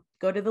 So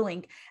go to the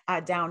link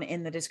down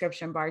in the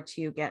description bar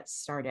to get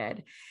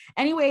started.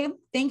 Anyway,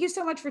 thank you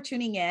so much for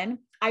tuning in.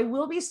 I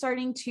will be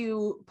starting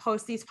to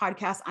post these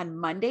podcasts on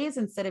Mondays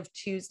instead of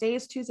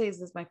Tuesdays.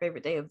 Tuesdays is my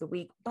favorite day of the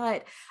week,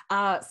 but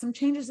some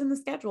changes in the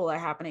schedule are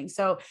happening.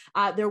 So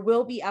there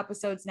will be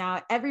episodes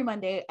now every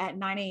Monday at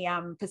 9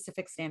 a.m.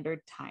 Pacific Standard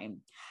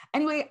Time.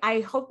 Anyway,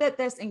 I hope that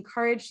this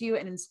encouraged you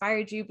and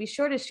inspired you. Be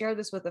sure to share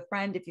this with a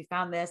friend if you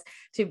found this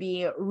to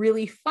be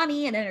really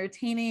funny and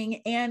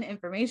entertaining and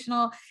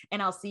informational.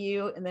 And I'll see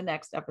you in the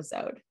next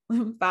episode.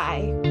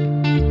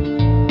 Bye.